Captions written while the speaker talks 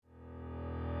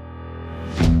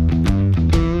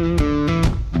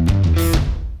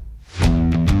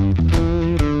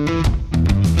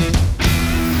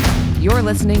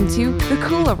listening to The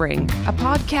Cooler Ring, a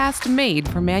podcast made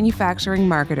for manufacturing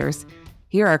marketers.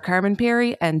 Here are Carmen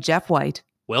Perry and Jeff White.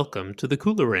 Welcome to The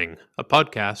Cooler Ring, a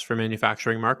podcast for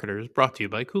manufacturing marketers brought to you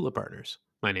by Cooler Partners.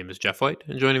 My name is Jeff White,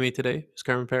 and joining me today is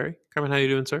Carmen Perry. Carmen, how are you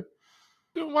doing, sir?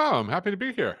 Doing well. I'm happy to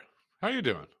be here. How are you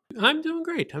doing? I'm doing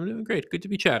great. Good to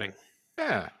be chatting.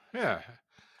 Yeah. I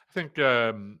think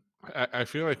I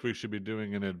feel like we should be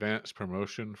doing an advance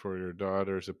promotion for your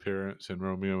daughter's appearance in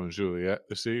Romeo and Juliet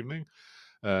this evening,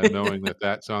 knowing that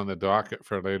that's on the docket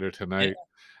for later tonight.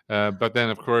 But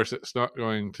then, of course, it's not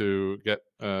going to get.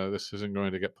 This isn't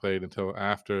going to get played until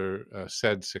after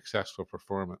said successful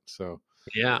performance. So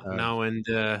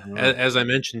As I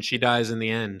mentioned, she dies in the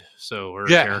end. So her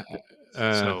yeah.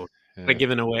 character.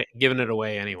 Giving it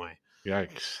away anyway.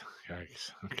 Yikes.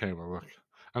 Okay, well, look,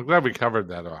 I'm glad we covered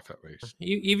that off at least.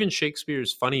 Even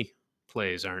Shakespeare's funny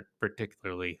plays aren't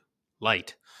particularly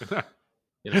light.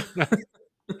 Yeah,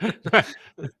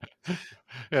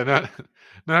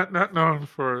 not known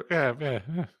for never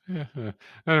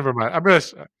mind. I'm gonna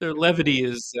Their levity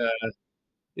is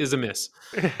amiss.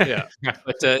 Yeah.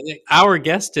 But our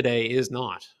guest today is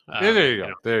not. There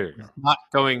you go. Not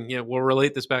going. We'll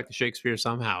relate this back to Shakespeare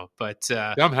somehow. But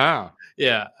somehow,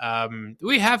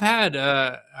 we have had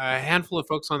a handful of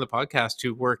folks on the podcast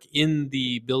who work in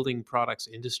the building products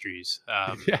industries.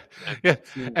 and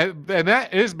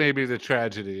that is maybe the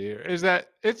tragedy here, is that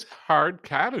it's hard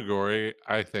category,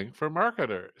 I think, for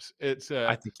marketers.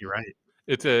 I think you're right.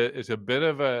 It's a bit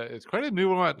of it's quite a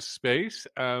nuanced space.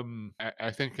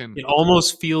 I think it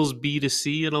almost feels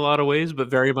B2C in a lot of ways, but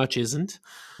very much isn't.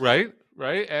 Right.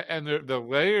 And the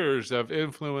layers of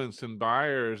influence and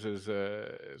buyers is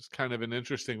kind of an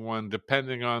interesting one,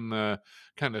 depending on the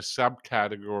kind of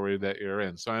subcategory that you're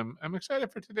in. So I'm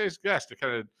excited for today's guest to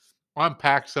kind of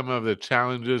unpack some of the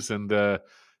challenges and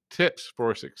tips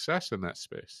for success in that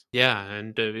space. Yeah,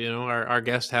 and our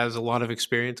guest has a lot of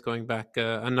experience going back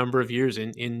a number of years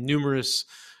in numerous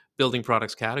building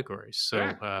products categories,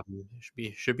 so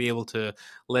should be able to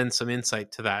lend some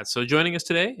insight to that. So joining us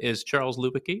today is Charles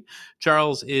Lubecke.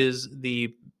 Charles is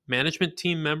the management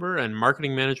team member and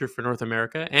marketing manager for North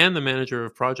America and the manager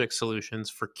of project solutions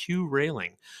for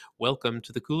Q-Railing. Welcome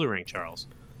to the Cooler Ring, Charles.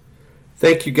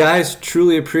 Thank you, guys.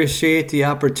 Truly appreciate the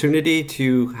opportunity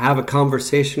to have a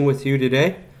conversation with you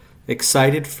today.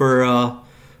 Excited for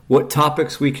what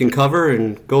topics we can cover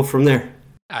and go from there.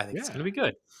 I think it's going to be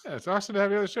good. Yeah, it's awesome to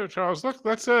have you on the show, Charles. Look,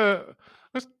 let's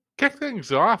kick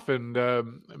things off and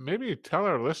maybe tell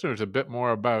our listeners a bit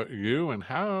more about you and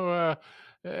how,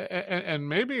 and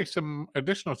maybe some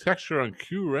additional texture on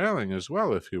Q-Railing as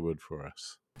well, if you would, for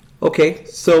us. Okay,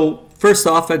 so first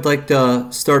off, I'd like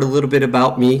to start a little bit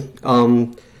about me.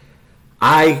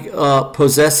 I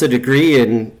possess a degree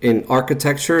in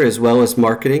architecture as well as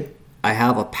marketing. I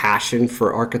have a passion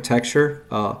for architecture.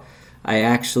 I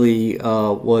actually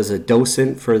was a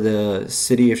docent for the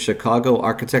City of Chicago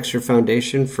Architecture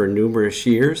Foundation for numerous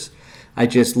years. I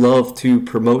just love to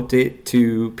promote it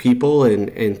to people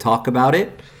and talk about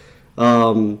it.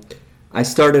 I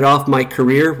started off my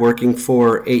career working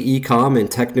for AECOM in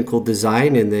technical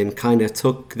design, and then kind of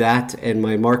took that and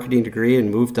my marketing degree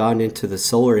and moved on into the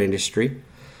solar industry.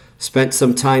 Spent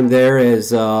some time there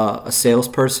as a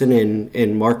salesperson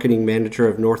and marketing manager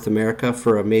of North America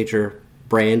for a major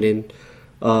brand in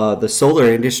the solar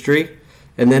industry.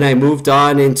 And then I moved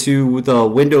on into the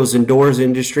windows and doors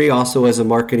industry, also as a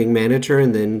marketing manager,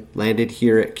 and then landed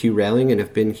here at Q-Railing and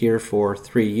have been here for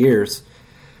 3 years.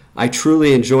 I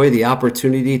truly enjoy the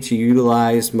opportunity to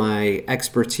utilize my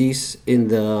expertise in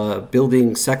the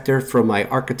building sector from my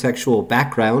architectural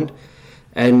background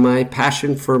and my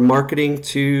passion for marketing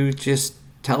to just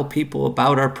tell people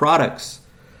about our products.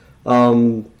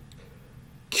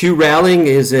 Q-Railing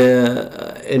is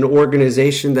an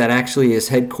organization that actually is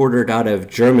headquartered out of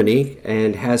Germany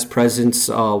and has presence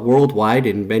worldwide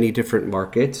in many different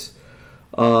markets.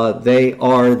 They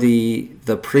are the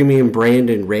premium brand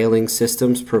in railing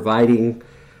systems, providing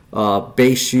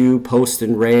base shoe, post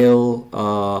and rail,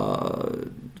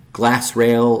 glass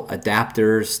rail,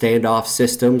 adapters, standoff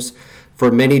systems for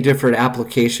many different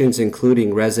applications,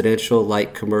 including residential,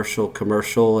 light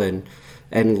commercial, and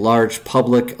large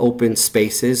public open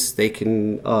spaces. They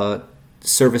can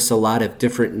service a lot of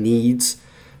different needs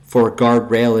for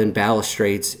guardrail and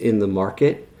balustrades in the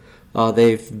market.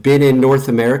 They've been in North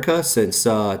America since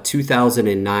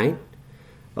 2009,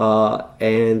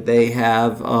 and they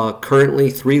have currently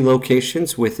 3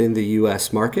 locations within the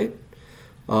U.S. market,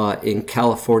 in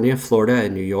California, Florida,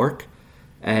 and New York.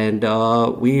 And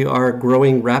we are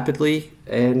growing rapidly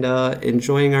and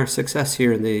enjoying our success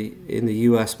here in the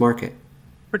U.S. market.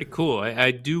 pretty cool.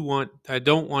 I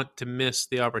don't want to miss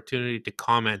the opportunity to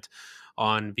comment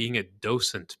on being a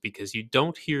docent, because you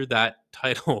don't hear that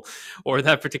title or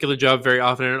that particular job very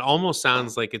often. And it almost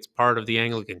sounds like it's part of the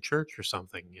Anglican Church or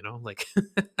something, like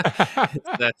it's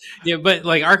that, yeah. But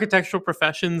like architectural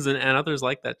professions and others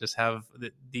like that just have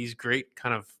these great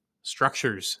kind of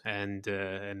structures and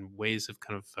ways of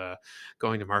kind of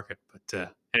going to market.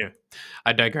 But anyway,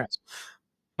 I digress.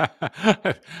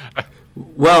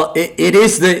 Well, it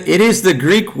is the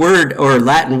Greek word or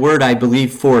Latin word, I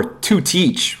believe, for to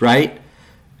teach, right?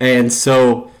 And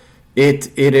so it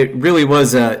really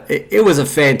was it was a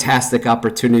fantastic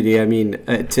opportunity. I mean,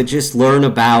 to just learn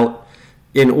about.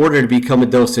 In order to become a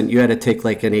docent, you had to take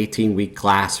like an 18-week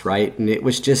class, right? And it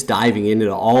was just diving into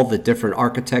all the different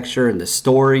architecture and the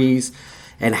stories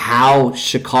and how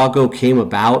Chicago came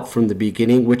about from the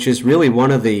beginning, which is really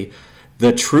one of the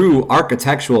true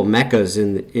architectural meccas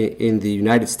in the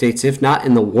United States, if not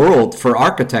in the world, for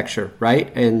architecture, right?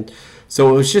 And so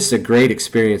it was just a great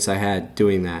experience I had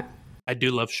doing that. I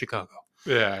do love Chicago.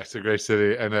 Yeah, it's a great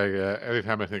city, and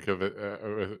anytime I think of it,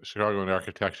 with Chicago and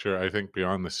architecture, I think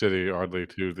beyond the city, oddly,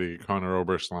 to the Conor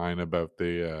Oberst line about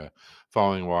the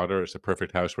falling water. It's a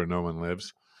perfect house where no one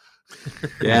lives.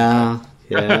 Yeah.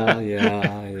 Yeah.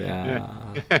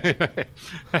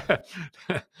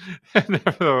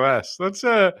 Nevertheless, let's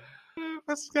dive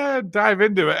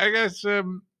into it. I guess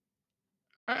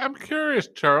I'm curious,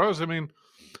 Charles. I mean,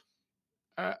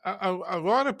 a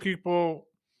lot of people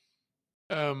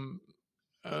um,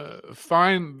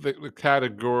 find the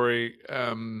category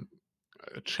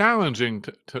challenging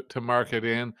to market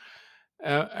in.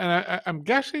 And I'm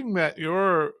guessing that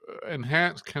your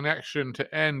enhanced connection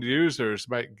to end users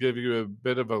might give you a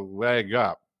bit of a leg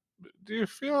up. Do you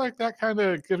feel like that kind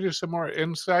of gives you some more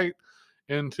insight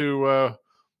into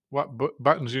what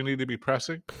buttons you need to be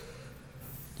pressing?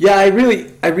 Yeah, I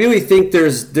really think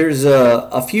there's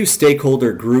a few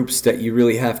stakeholder groups that you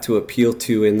really have to appeal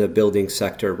to in the building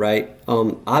sector, right?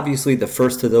 Obviously, the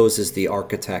first of those is the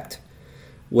architect.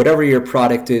 Whatever your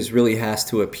product is really has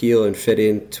to appeal and fit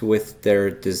into with their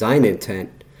design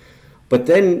intent. But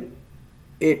then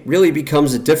it really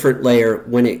becomes a different layer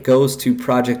when it goes to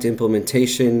project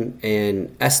implementation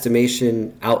and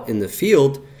estimation out in the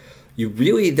field. You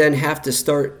really then have to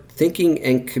start thinking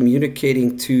and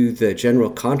communicating to the general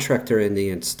contractor and the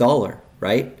installer,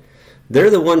 right? They're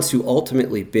the ones who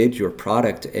ultimately bid your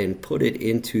product and put it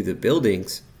into the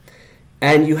buildings.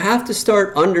 And you have to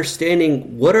start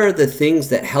understanding what are the things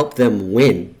that help them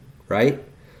win, right?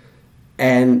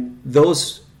 And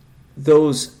those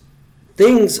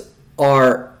things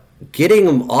are getting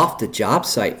them off the job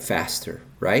site faster,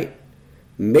 right?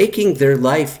 Making their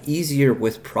life easier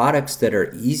with products that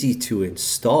are easy to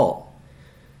install.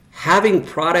 Having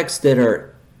products that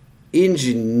are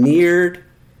engineered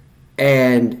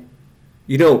and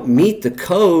meet the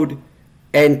code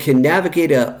and can navigate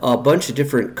a bunch of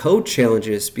different code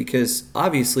challenges, because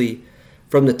obviously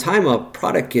from the time a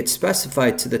product gets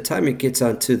specified to the time it gets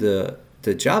onto the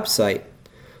job site,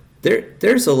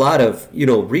 there's a lot of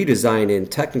redesign and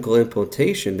technical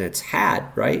implementation that's had,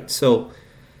 right? So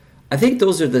I think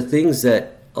those are the things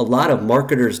that a lot of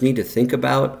marketers need to think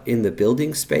about in the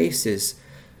building space. Is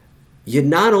you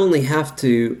not only have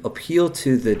to appeal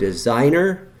to the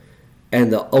designer and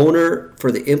the owner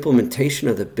for the implementation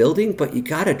of the building, but you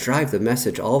got to drive the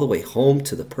message all the way home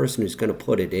to the person who's going to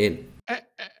put it in.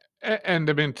 And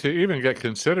I mean, to even get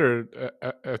considered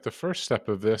at the first step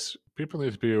of this, people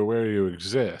need to be aware you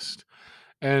exist.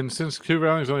 And since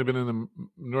Q-Railing's only been in the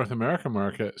North America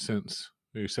market since,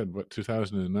 you said, what,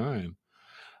 2009?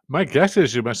 My guess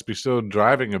is you must be still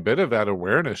driving a bit of that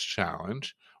awareness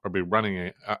challenge, or be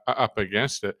running up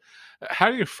against it.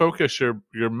 How do you focus your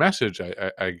message,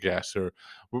 I guess, or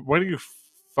what do you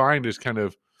find is kind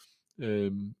of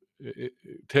is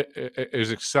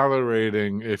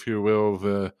accelerating, if you will,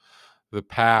 the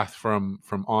path from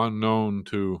unknown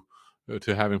to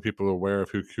having people aware of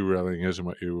who Q-Railing is and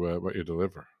what you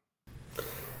deliver?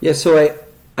 Yeah, so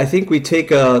I think we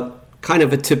take a kind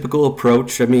of a typical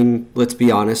approach. I mean, let's be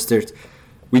honest.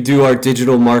 We do our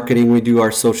digital marketing, we do our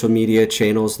social media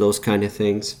channels, those kind of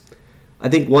things. I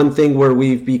think one thing where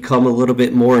we've become a little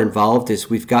bit more involved is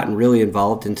we've gotten really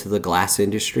involved into the glass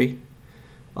industry.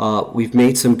 We've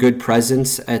made some good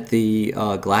presence at the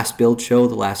Glass Build Show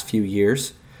the last few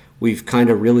years. We've kind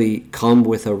of really come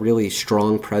with a really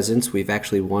strong presence. We've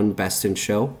actually won Best in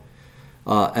Show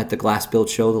at the Glass Build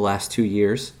Show the last 2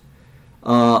 years.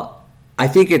 I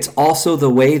think it's also the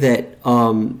way that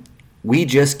we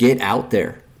just get out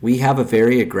there. We have a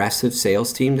very aggressive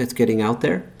sales team that's getting out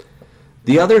there.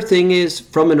 The other thing is,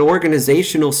 from an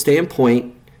organizational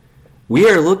standpoint, We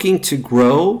are looking to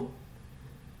grow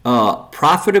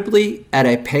profitably at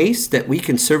a pace that we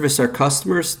can service our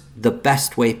customers the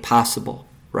best way possible,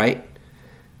 right?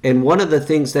 And one of the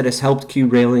things that has helped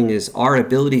Q-Railing is our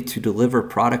ability to deliver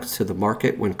products to the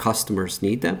market when customers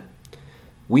need them.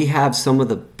 We have some of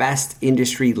the best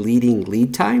industry leading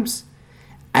lead times.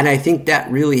 And I think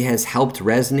that really has helped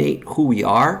resonate who we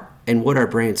are and what our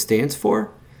brand stands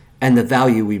for and the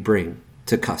value we bring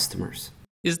to customers.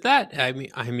 Is that,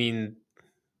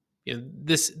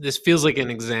 this feels like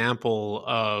an example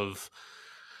of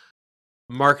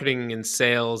marketing and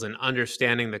sales and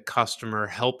understanding the customer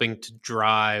helping to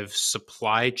drive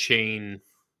supply chain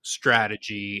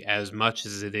strategy as much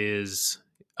as it is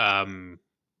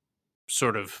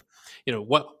sort of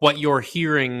what you're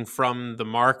hearing from the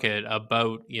market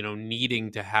about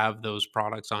needing to have those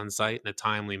products on site in a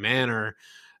timely manner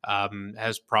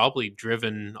has probably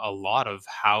driven a lot of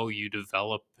how you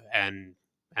develop and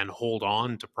hold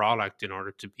on to product in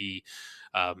order to be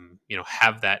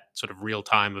have that sort of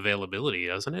real-time availability,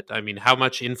 doesn't it? I mean, how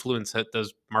much influence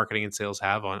does marketing and sales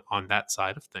have on that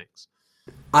side of things?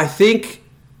 I think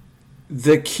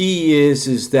the key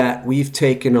is that we've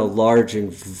taken a large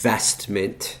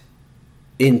investment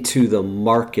into the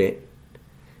market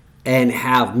and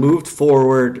have moved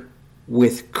forward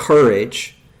with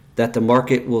courage that the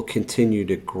market will continue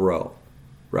to grow,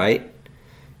 right?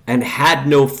 And had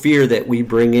no fear that we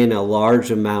bring in a large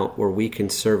amount where we can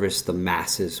service the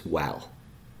masses well.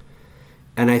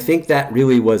 And I think that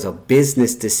really was a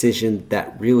business decision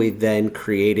that really then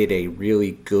created a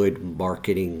really good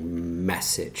marketing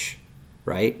message,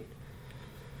 right?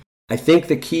 I think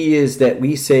the key is that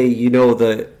we say,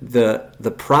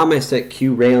 the promise at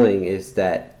Q-Railing is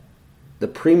that the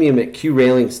premium at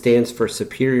Q-Railing stands for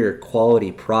superior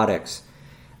quality products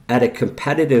at a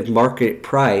competitive market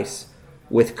price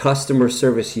with customer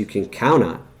service you can count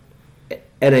on.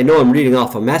 And I know I'm reading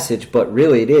off a message, but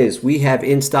really it is. We have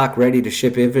in stock ready to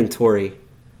ship inventory.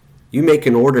 You make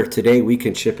an order today, we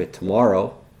can ship it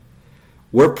tomorrow.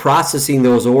 We're processing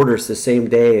those orders the same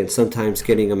day and sometimes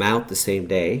getting them out the same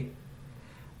day.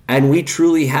 And we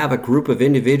truly have a group of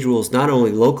individuals, not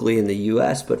only locally in the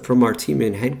U.S., but from our team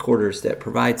in headquarters that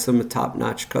provide some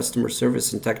top-notch customer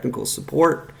service and technical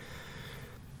support.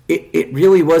 It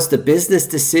really was the business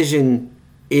decision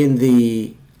in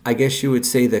the, I guess you would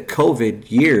say, the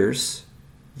COVID years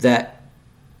that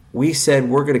we said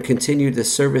we're going to continue to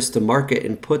service the market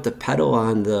and put the pedal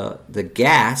on the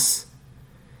gas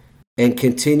and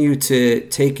continue to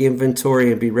take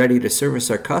inventory and be ready to service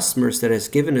our customers that has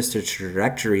given us the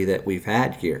trajectory that we've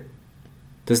had here.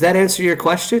 Does that answer your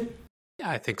question? Yeah,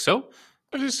 I think so.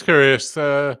 I'm just curious.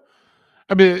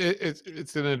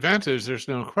 It's an advantage. There's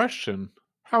no question.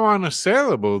 How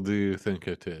unassailable do you think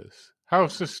it is? How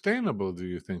sustainable do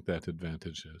you think that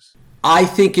advantage is? I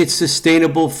think it's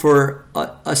sustainable for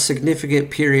a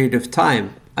significant period of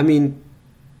time. I mean,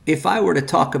 if I were to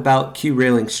talk about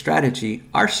Q-Railing strategy,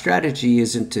 our strategy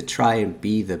isn't to try and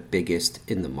be the biggest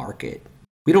in the market.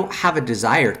 We don't have a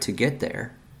desire to get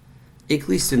there, at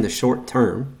least in the short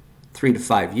term, 3 to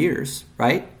 5 years,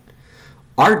 right?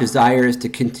 Our desire is to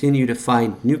continue to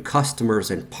find new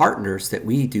customers and partners that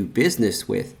we do business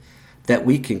with, that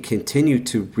we can continue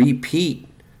to repeat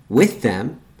with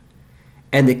them.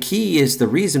 And the key is the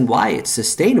reason why it's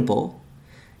sustainable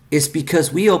is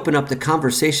because we open up the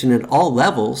conversation at all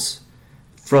levels,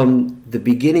 from the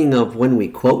beginning of when we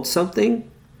quote something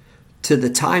to the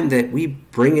time that we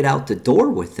bring it out the door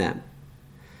with them.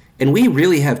 And we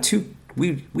really have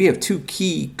we have two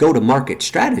key go-to-market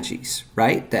strategies,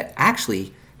 right, that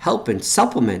actually help and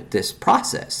supplement this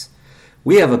process.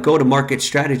 We have a go-to-market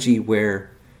strategy where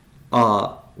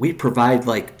we provide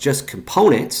like just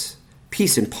components,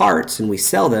 piece and parts, and we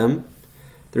sell them.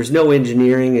 There's no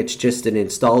engineering. It's just an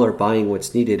installer buying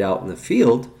what's needed out in the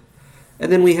field.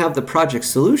 And then we have the project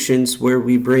solutions where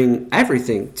we bring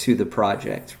everything to the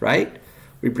project, right?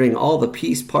 We bring all the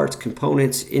piece, parts,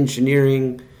 components,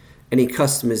 engineering, any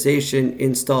customization,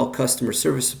 install, customer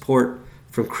service support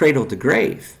from cradle to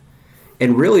grave.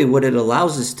 And really what it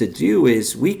allows us to do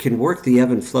is we can work the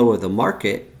ebb and flow of the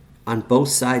market on both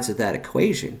sides of that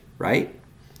equation, right?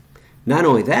 Not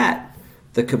only that,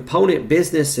 the component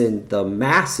business in the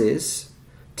masses,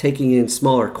 taking in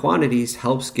smaller quantities,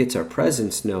 gets our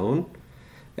presence known.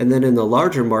 And then in the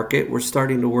larger market, we're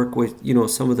starting to work with,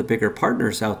 some of the bigger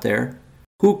partners out there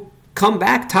who come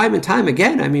back time and time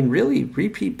again. I mean, really,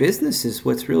 repeat business is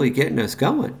what's really getting us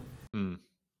going.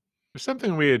 There's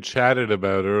something we had chatted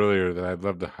about earlier that I'd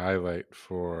love to highlight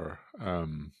for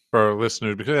our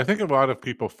listeners, because I think a lot of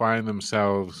people find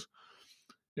themselves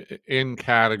in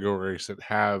categories that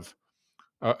have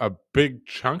a big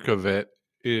chunk of it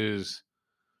is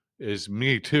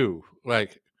me too.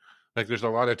 Like there's a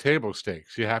lot of table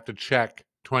stakes. You have to check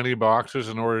 20 boxes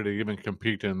in order to even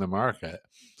compete in the market.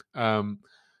 Um,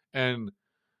 and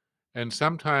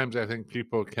sometimes I think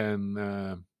people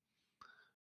can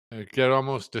get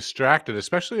almost distracted,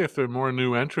 especially if there are more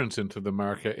new entrants into the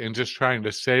market, in just trying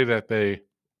to say that they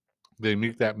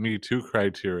meet that Me Too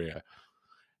criteria.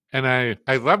 And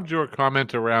I loved your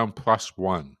comment around plus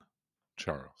one,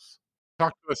 Charles.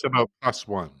 Talk to us about plus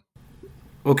one.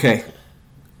 Okay.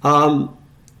 Um,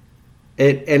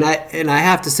 and I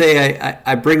have to say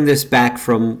I bring this back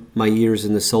from my years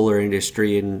in the solar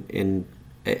industry, and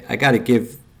I got to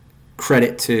give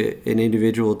credit to an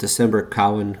individual, December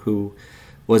Cowan, who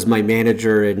was my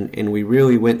manager, and we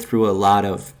really went through a lot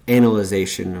of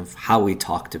analyzation of how we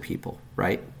talk to people,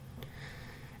 right?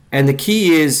 And the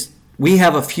key is we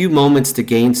have a few moments to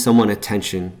gain someone's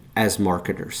attention as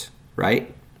marketers,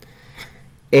 right?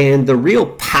 And the real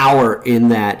power in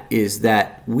that is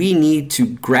that we need to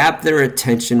grab their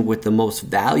attention with the most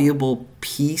valuable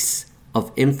piece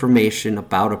of information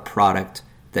about a product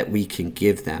that we can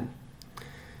give them.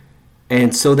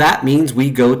 And so that means we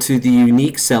go to the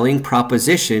unique selling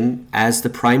proposition as the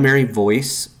primary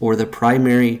voice or the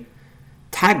primary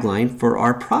tagline for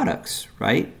our products,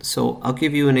 right? So I'll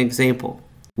give you an example.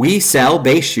 We sell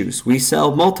base shoes. We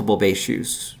sell multiple base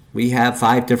shoes. We have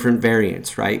 5 different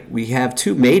variants, right? We have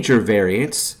 2 major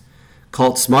variants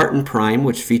called Smart and Prime,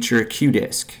 which feature a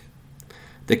Q-disc.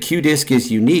 The Q-disc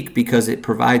is unique because it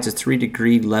provides a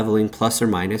 3-degree leveling plus or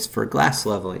minus for glass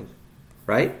leveling,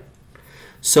 right?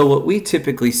 So what we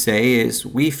typically say is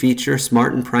we feature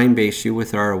Smart and Prime base shoe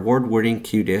with our award-winning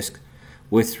Q-disc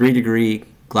with 3-degree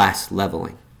glass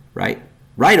leveling, right?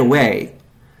 Right away,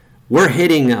 we're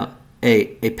hitting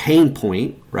a pain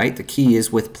point, right? The key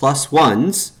is with plus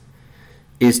ones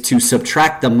is to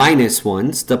subtract the minus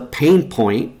ones, the pain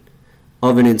point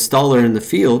of an installer in the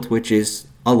field, which is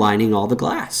aligning all the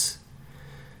glass.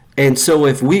 And so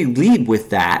if we lead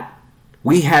with that,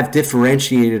 we have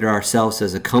differentiated ourselves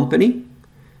as a company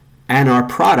and our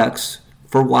products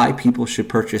for why people should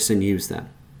purchase and use them.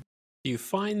 Do you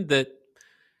find that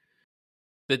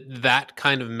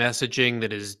kind of messaging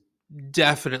that is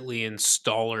definitely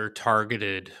installer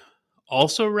targeted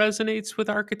also resonates with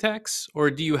architects, or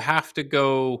do you have to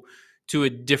go to a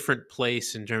different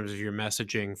place in terms of your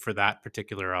messaging for that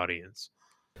particular audience?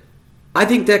 I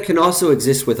think that can also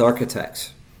exist with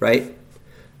architects, right?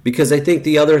 Because I think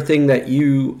the other thing that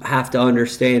you have to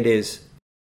understand is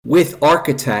with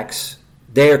architects,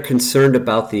 they are concerned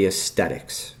about the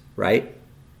aesthetics, right?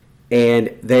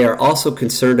 And they are also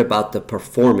concerned about the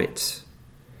performance.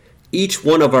 Each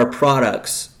one of our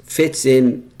products fits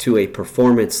into a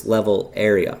performance level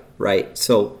area, right?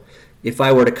 So if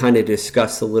I were to kind of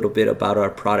discuss a little bit about our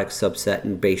product subset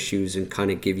and base shoes and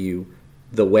kind of give you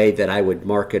the way that I would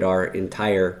market our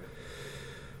entire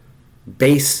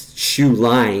base shoe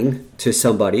line to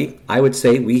somebody, I would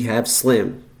say we have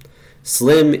Slim.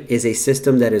 Slim is a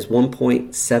system that is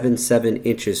 1.77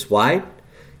 inches wide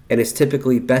and is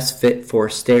typically best fit for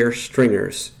stair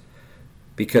stringers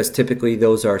because typically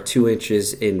those are 2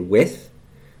 inches in width,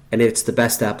 and it's the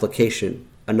best application.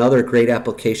 Another great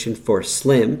application for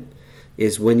Slim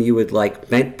is when you would like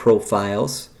bent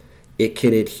profiles. It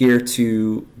can adhere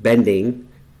to bending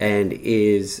and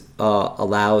is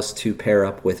allows to pair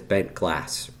up with bent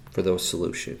glass for those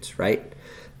solutions, right?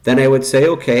 Then I would say,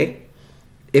 okay,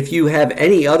 if you have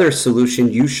any other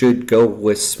solution, you should go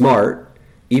with Smart,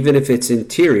 even if it's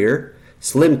interior.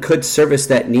 Slim could service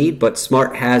that need, but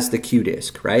Smart has the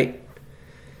Q-disc, right?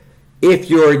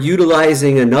 If you're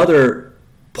utilizing another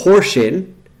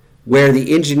portion where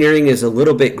the engineering is a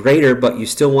little bit greater, but you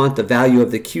still want the value of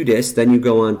the Q-disc, then you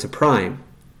go on to Prime.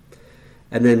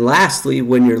 And then lastly,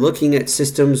 when you're looking at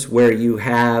systems where you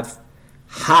have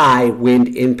high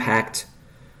wind impact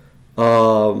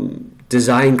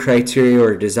design criteria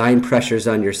or design pressures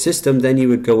on your system, then you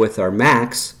would go with our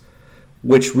Max,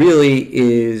 which really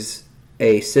is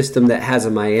a system that has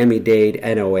a Miami-Dade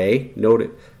NOA,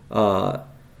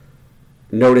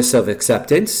 notice of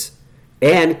acceptance,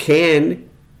 and can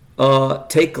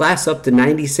take glass up to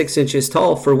 96 inches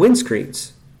tall for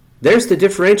windscreens. There's the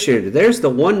differentiator. There's the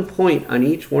 1 point on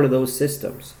each one of those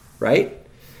systems, right?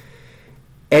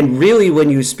 And really, when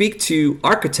you speak to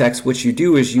architects, what you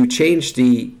do is you change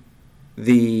the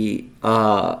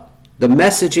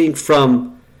messaging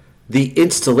from the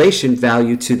installation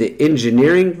value to the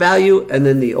engineering value, and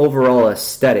then the overall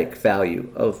aesthetic value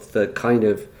of the kind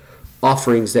of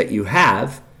offerings that you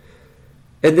have.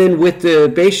 And then with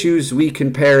the base shoes, we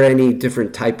compare any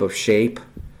different type of shape,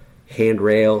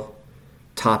 handrail,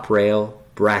 top rail,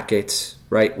 brackets,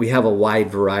 right? We have a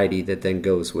wide variety that then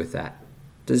goes with that.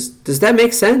 Does that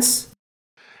make sense?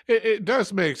 It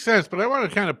does make sense, but I want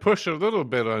to kind of push a little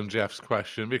bit on Jeff's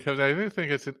question because I do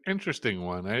think it's an interesting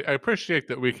one. I appreciate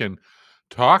that we can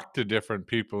talk to different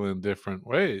people in different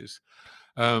ways,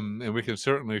 and we can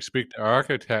certainly speak to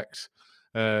architects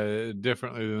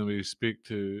differently than we speak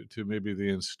to maybe the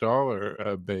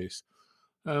installer base.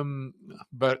 Um,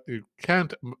 but you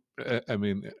can't. I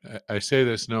mean, I say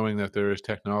this knowing that there is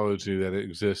technology that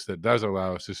exists that does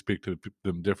allow us to speak to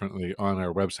them differently on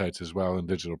our websites as well and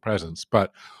digital presence.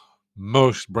 But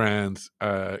most brands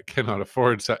cannot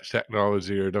afford such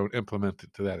technology or don't implement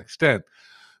it to that extent.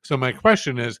 So my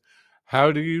question is,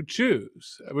 how do you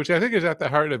choose? Which I think is at the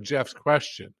heart of Jeff's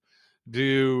question.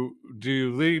 Do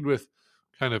you lead with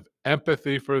kind of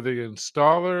empathy for the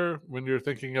installer when you're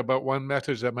thinking about one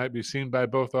message that might be seen by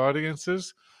both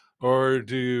audiences, or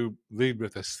do you lead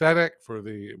with aesthetic for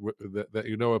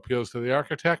that appeals to the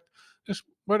architect? Just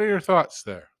what are your thoughts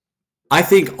there? I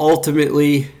think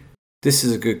ultimately, this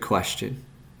is a good question,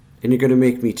 and you're going to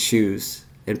make me choose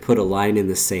and put a line in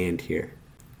the sand here.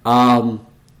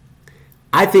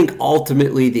 I think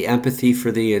ultimately the empathy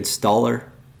for the installer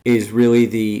is really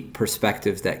the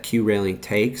perspective that Q-Railing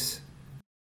takes,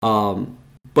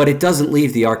 but it doesn't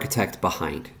leave the architect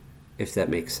behind, if that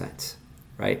makes sense,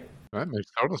 right? That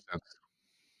makes total sense.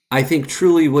 I think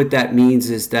truly what that means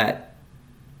is that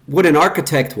what an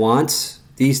architect wants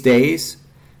these days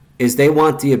is they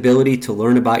want the ability to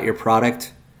learn about your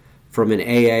product from an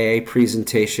AIA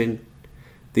presentation,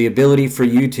 the ability for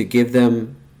you to give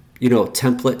them,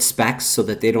 template specs so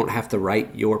that they don't have to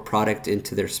write your product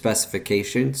into their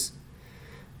specifications.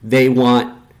 They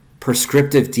want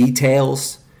prescriptive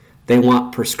details. They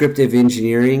want prescriptive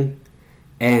engineering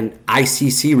and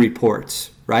ICC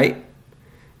reports, right?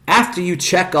 After you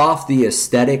check off the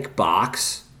aesthetic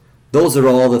box, those are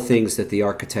all the things that the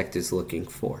architect is looking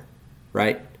for,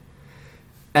 right?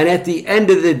 And at the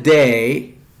end of the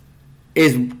day,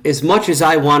 as much as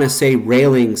I want to say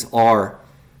railings are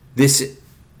this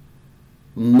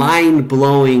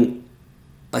mind-blowing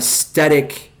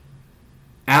aesthetic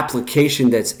application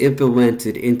that's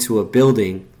implemented into a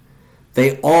building,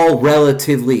 they all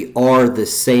relatively are the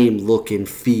same look and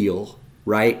feel,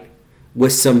 right?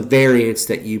 With some variance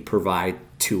that you provide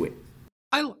to it.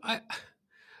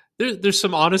 There's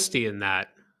some honesty in that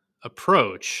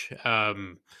approach,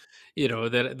 that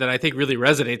I think really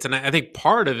resonates, and I think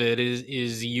part of it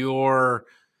is your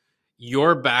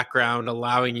background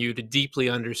allowing you to deeply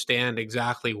understand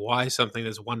exactly why something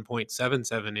that's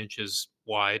 1.77 inches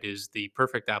wide is the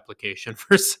perfect application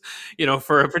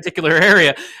for a particular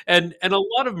area. And a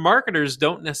lot of marketers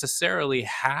don't necessarily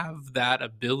have that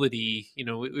ability.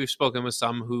 We've spoken with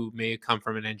some who may come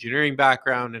from an engineering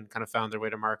background and kind of found their way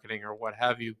to marketing or what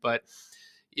have you. But,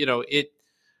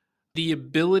 the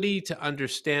ability to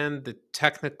understand the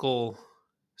technical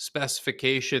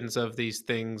specifications of these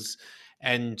things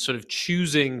and sort of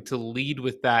choosing to lead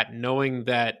with that, knowing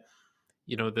that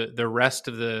the rest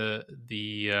of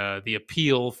the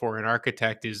appeal for an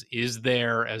architect is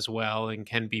there as well and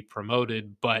can be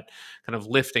promoted, but kind of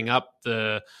lifting up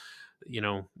the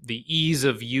ease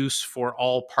of use for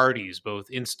all parties, both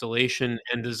installation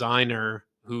and designer,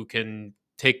 who can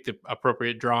take the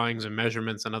appropriate drawings and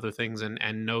measurements and other things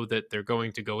and know that they're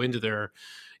going to go into their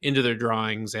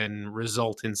drawings and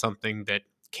result in something that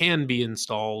can be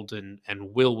installed and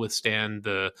will withstand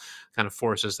the kind of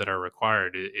forces that are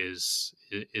required is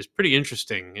pretty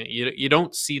interesting. You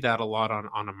don't see that a lot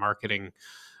on a marketing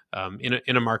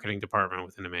in a marketing department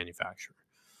within a manufacturer.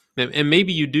 And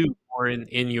maybe you do more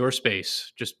in your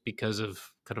space just because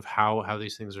of kind of how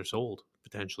these things are sold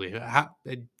potentially.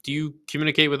 Do you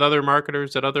communicate with other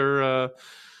marketers at other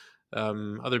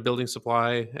building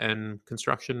supply and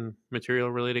construction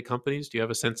material related companies? Do you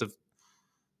have a sense of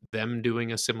them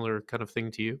doing a similar kind of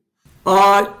thing to you?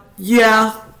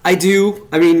 Yeah, I do.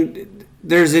 I mean,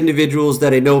 there's individuals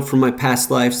that I know from my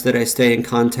past lives that I stay in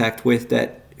contact with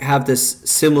that have this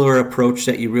similar approach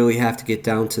that you really have to get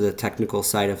down to the technical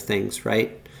side of things,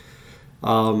 right?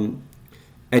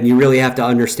 And you really have to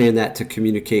understand that to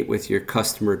communicate with your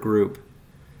customer group.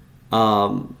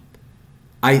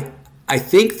 I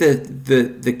think that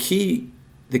the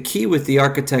key with the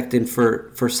architect and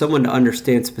for someone to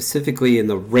understand specifically in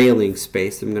the railing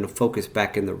space, I'm going to focus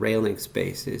back in the railing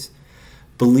space, is,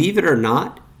 believe it or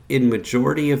not, in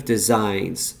majority of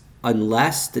designs,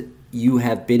 unless you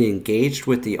have been engaged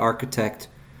with the architect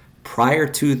prior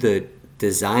to the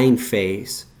design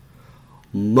phase,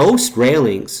 most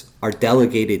railings are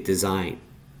delegated design,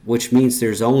 which means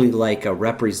there's only like a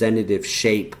representative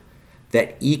shape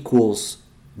that equals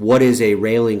what is a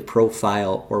railing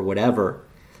profile or whatever,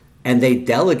 and they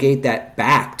delegate that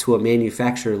back to a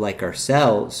manufacturer like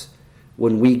ourselves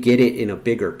when we get it in a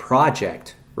bigger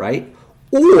project, right?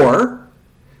 Or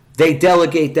they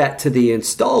delegate that to the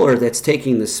installer that's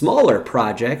taking the smaller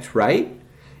project, right?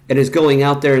 And is going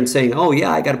out there and saying, oh,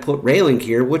 yeah, I got to put railing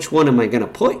here. Which one am I going to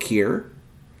put here?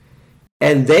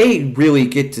 And they really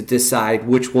get to decide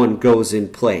which one goes in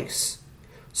place.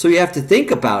 So you have to think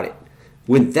about it.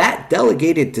 When that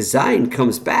delegated design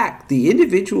comes back, the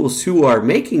individuals who are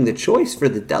making the choice for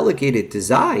the delegated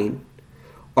design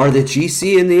are the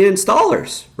GC and the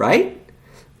installers, right?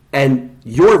 And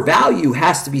your value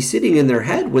has to be sitting in their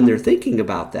head when they're thinking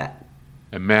about that.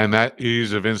 And man, that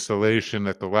ease of installation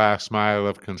at the last mile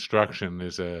of construction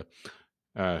is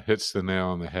hits the nail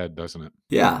on the head, doesn't it?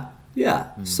 Yeah,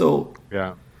 yeah. So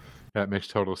Yeah, that makes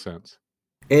total sense.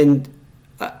 And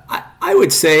I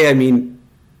would say, I mean,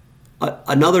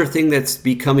 another thing that's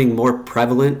becoming more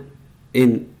prevalent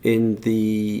in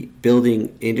the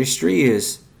building industry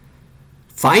is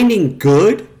finding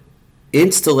good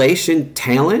installation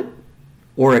talent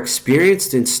or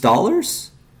experienced installers,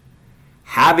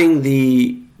 having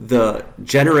the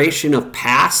generation of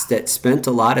past that spent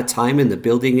a lot of time in the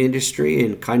building industry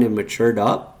and kind of matured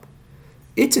up.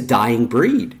 It's a dying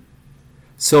breed.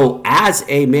 So as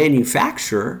a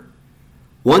manufacturer,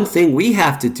 one thing we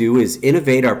have to do is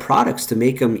innovate our products to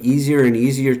make them easier and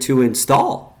easier to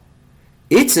install.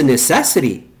 It's a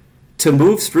necessity to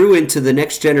move through into the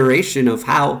next generation of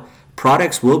how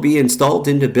products will be installed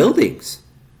into buildings.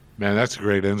 Man, that's a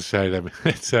great insight. I mean,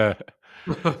 it's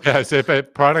yeah, so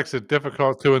if products are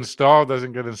difficult to install,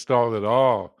 doesn't get installed at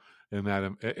all in that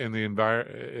in the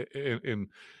environment.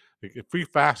 If we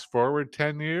fast forward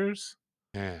 10 years,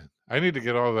 man, I need to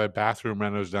get all the bathroom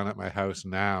renos done at my house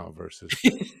now versus.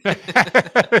 No,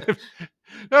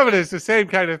 but it's the same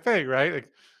kind of thing, right? Like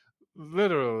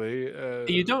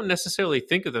literally. You don't necessarily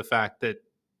think of the fact that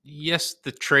yes,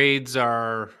 the trades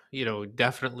are,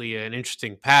 definitely an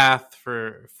interesting path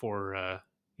for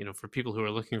people who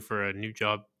are looking for a new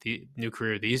job, the new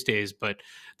career these days, but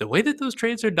the way that those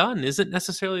trades are done isn't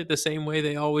necessarily the same way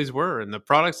they always were, and the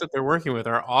products that they're working with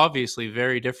are obviously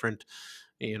very different.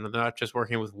 They're not just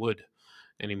working with wood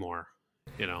anymore,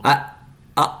 I,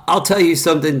 I'll tell you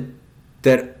something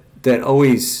that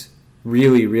always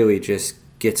really just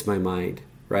gets my mind,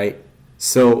 right?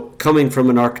 So coming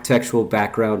from an architectural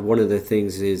background, one of the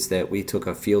things is that we took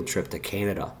a field trip to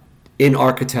Canada in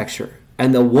architecture.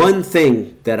 And the one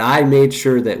thing that I made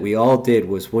sure that we all did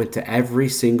was went to every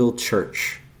single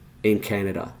church in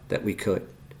Canada that we could.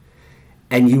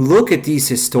 And you look at these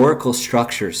historical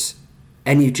structures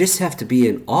and you just have to be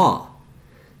in awe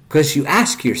because you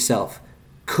ask yourself,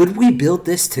 could we build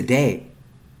this today?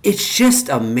 It's just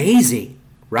amazing,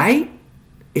 right?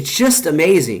 It's just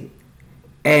amazing.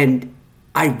 And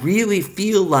I really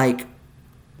feel like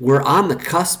we're on the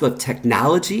cusp of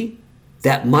technology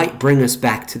that might bring us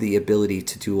back to the ability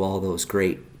to do all those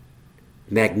great,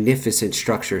 magnificent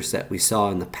structures that we saw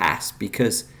in the past.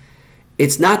 Because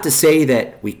it's not to say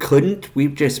that we couldn't, we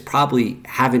just probably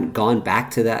haven't gone back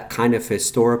to that kind of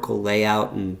historical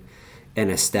layout and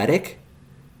aesthetic.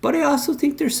 But I also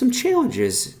think there's some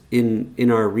challenges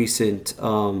in our recent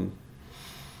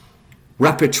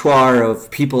repertoire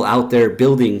of people out there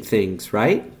building things,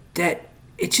 right? That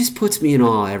it just puts me in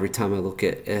awe every time I look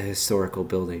at a historical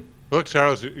building. Look,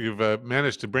 Charles, you've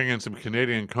managed to bring in some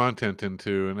Canadian content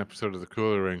into an episode of the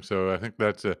Cooler Ring, so I think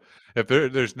that's if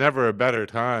there's never a better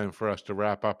time for us to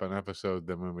wrap up an episode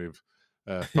than when we've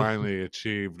finally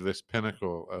achieved this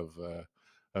pinnacle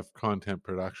of content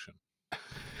production.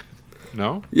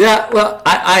 No? Yeah, well,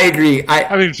 I agree.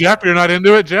 I mean, Jeff, you're not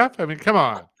into it, Jeff? I mean, come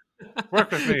on.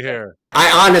 Work with me here.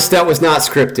 I honest that was not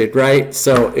scripted, right?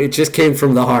 So it just came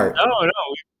from the heart. No,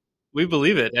 we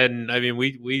believe it, and I mean,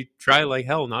 we try like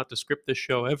hell not to script this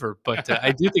show ever. But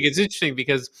I do think it's interesting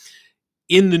because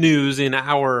in the news in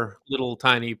our little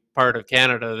tiny part of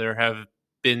Canada, there have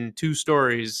been two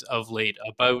stories of late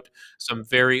about some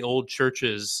very old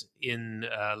churches in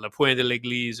Le Point de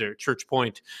l'Église or Church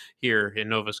Point here in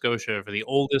Nova Scotia, for the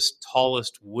oldest,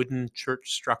 tallest wooden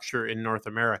church structure in North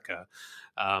America.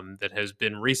 That has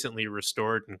been recently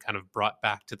restored and kind of brought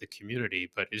back to the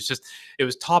community. But it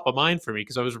was top of mind for me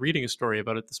because I was reading a story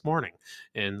about it this morning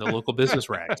in the local business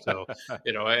rag. So,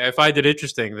 I find it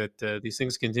interesting that these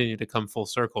things continue to come full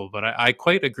circle. But I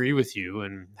quite agree with you.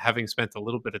 And having spent a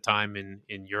little bit of time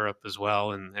in Europe as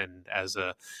well, and as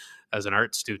an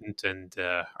art student and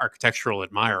architectural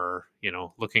admirer,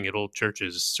 looking at old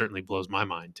churches certainly blows my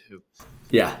mind too.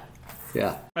 Yeah.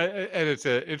 Yeah. And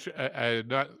I had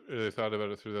not really thought about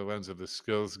it through the lens of the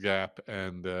skills gap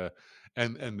and the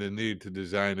need to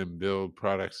design and build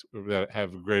products that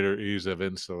have greater ease of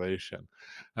installation.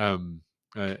 And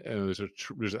there's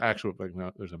actual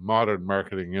there's a modern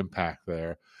marketing impact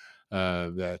there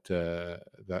that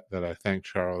I thank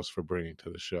Charles for bringing to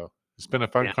the show. It's been a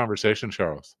fun conversation,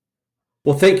 Charles.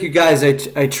 Well, thank you guys.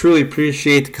 I truly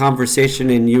appreciate the conversation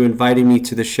and you inviting me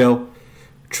to the show.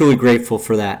 Truly grateful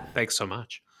for that. Thanks so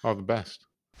much. All the best.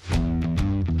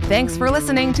 Thanks for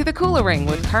listening to The Cooler Ring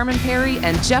with Carmen Perry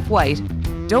and Jeff White.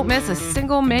 Don't miss a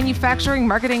single manufacturing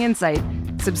marketing insight.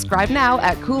 Subscribe now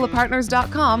at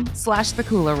KulaPartners.com/The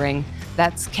Cooler Ring.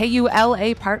 That's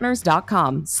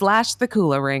KULAPartners.com/The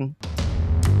Cooler Ring.